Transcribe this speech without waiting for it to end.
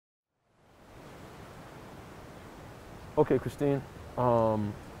Okay, Christine.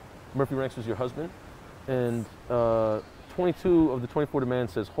 Murphy Ranks is your husband, and 22 of the 24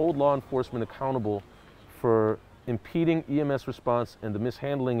 demands says hold law enforcement accountable for impeding EMS response and the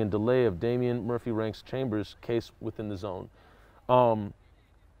mishandling and delay of Dameon Murphy Ranks Chambers case within the zone. What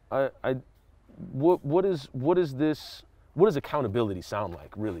does accountability sound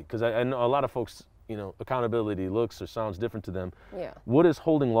like, really? Because I know a lot of folks, you know, accountability looks or sounds different to them. Yeah. What is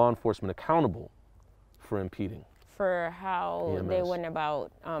holding law enforcement accountable for impeding? For how EMS. they went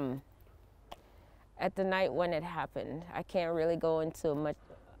about at the night when it happened. I can't really go into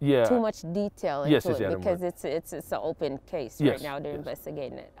too much detail into it because it's an open case right now. They're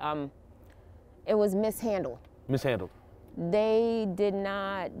investigating it. It was mishandled. Mishandled. They did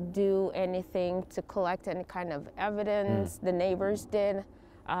not do anything to collect any kind of evidence. The neighbors did.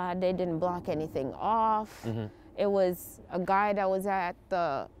 They didn't block anything off. It was a guy that was at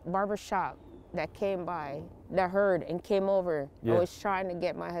the barber shop that came by, that heard and came over. I was trying to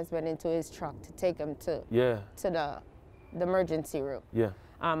get my husband into his truck to take him to the emergency room.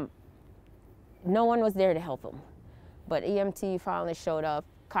 No one was there to help him, but EMT finally showed up.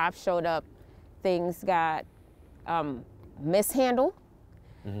 Cops showed up. Things got mishandled.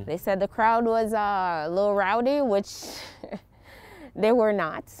 They said the crowd was a little rowdy, which they were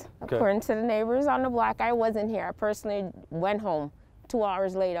not, according to the neighbors on the block. I wasn't here. I personally went home. 2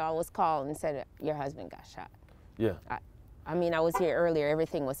 hours later, I was called and said, your husband got shot. I mean, I was here earlier.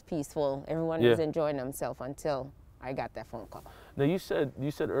 Everything was peaceful. Everyone was enjoying themselves until I got that phone call. Now, you said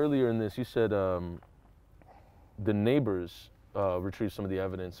earlier in this, you said the neighbors retrieved some of the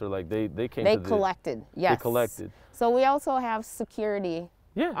evidence, or like they came to collected, yes. They collected. So we also have security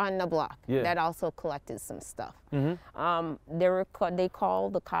on the block that also collected some stuff. They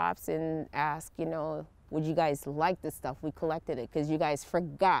called the cops and asked, you know, would you guys like this stuff? We collected it because you guys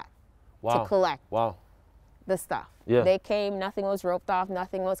forgot to collect the stuff. They came, nothing was roped off,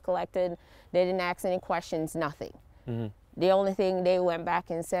 nothing was collected. They didn't ask any questions, nothing. The only thing they went back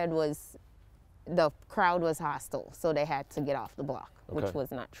and said was the crowd was hostile, so they had to get off the block, which was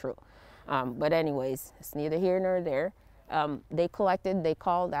not true. But anyways, it's neither here nor there. They collected, they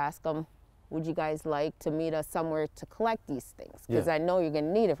called, asked them, would you guys like to meet us somewhere to collect these things? Because I know you're going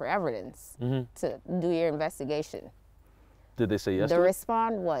to need it for evidence to do your investigation. Did they say yes? The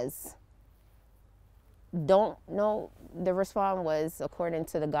response was, don't know. The response was, according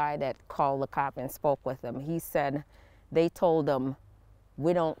to the guy that called the cop and spoke with them, he said they told them,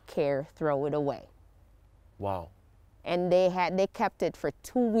 we don't care, throw it away. Wow. And they kept it for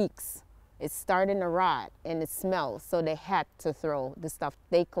 2 weeks. It's starting to rot and it smells, so they had to throw the stuff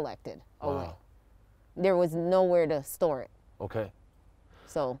they collected away. There was nowhere to store it. Okay.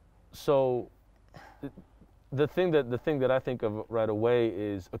 So the thing that I think of right away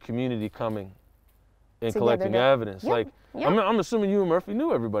is a community coming and collecting evidence. Like I'm assuming you and Murphy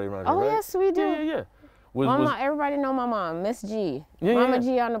knew everybody around here, right? Oh yes, we do. Yeah. Everybody know my mom, Miss G. Mama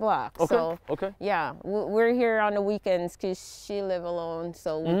G on the block. So, yeah, we're here on the weekends because she live alone,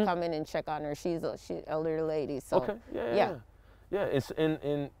 so we come in and check on her. She's an elderly lady, so yeah.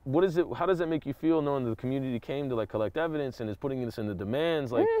 And what is it? How does that make you feel knowing that the community came to like collect evidence and is putting this in the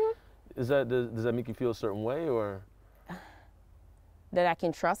demands? Like, does that make you feel a certain way, or that I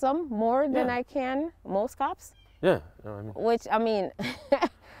can trust them more than I can most cops? Yeah, no, I mean. Which I mean.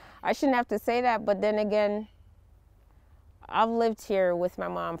 I shouldn't have to say that, but then again, I've lived here with my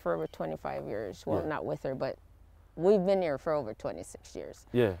mom for over 25 years. Well, not with her, but we've been here for over 26 years.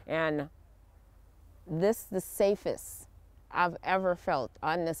 And this is the safest I've ever felt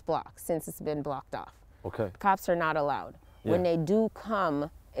on this block since it's been blocked off. Cops are not allowed. When they do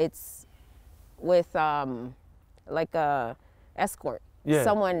come, it's with like a escort.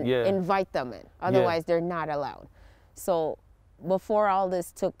 Someone invite them in. Otherwise, they're not allowed. So before all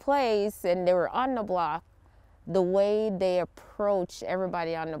this took place and they were on the block, the way they approach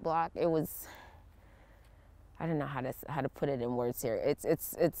everybody on the block, it was, I don't know how to put it in words here. It's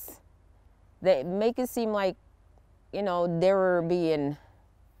they make it seem like, you know, they were being,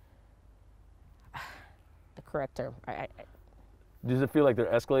 the correct term. Does it feel like they're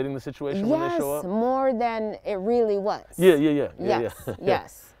escalating the situation when they show up? Yes, more than it really was. Yes,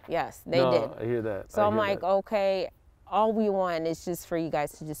 they did. I hear that. So I'm like, okay, all we want is just for you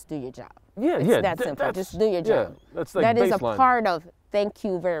guys to just do your job. It's that simple. Just do your job. That's like that baseline. Is a part of thank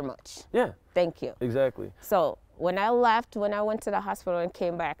you very much. Thank you. Exactly. So when I left, when I went to the hospital and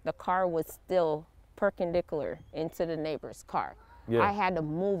came back, the car was still perpendicular into the neighbor's car. I had to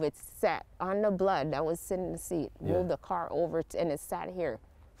move it, sat on the blood that was sitting in the seat, move the car over, and it sat here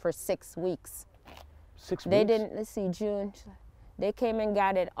for 6 weeks. 6 weeks? They didn't, let's see, June. They came and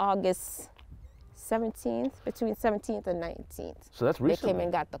got it August 17th, between 17th and 19th. So that's recently. They came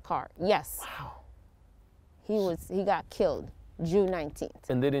and got the car. Yes. Wow. He got killed June 19th.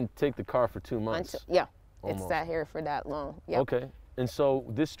 And they didn't take the car for 2 months. Yeah. Almost. It's sat here for that long. Yep. Okay. And so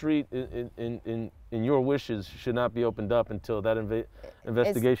this street, in your wishes, should not be opened up until that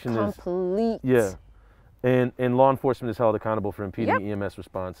investigation is complete. Yeah. And law enforcement is held accountable for impeding Yep. EMS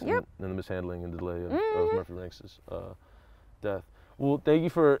response Yep. and the mishandling and delay of Murphy Ranks' death. Well, thank you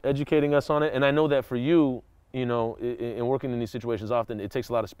for educating us on it. And I know that for you, you know, in working in these situations often, it takes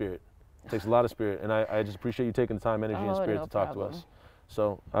a lot of spirit. It takes a lot of spirit. And I just appreciate you taking the time, energy, and spirit no to talk problem. to us.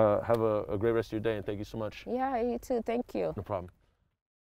 So have a great rest of your day, and thank you so much. Yeah, you too. Thank you. No problem.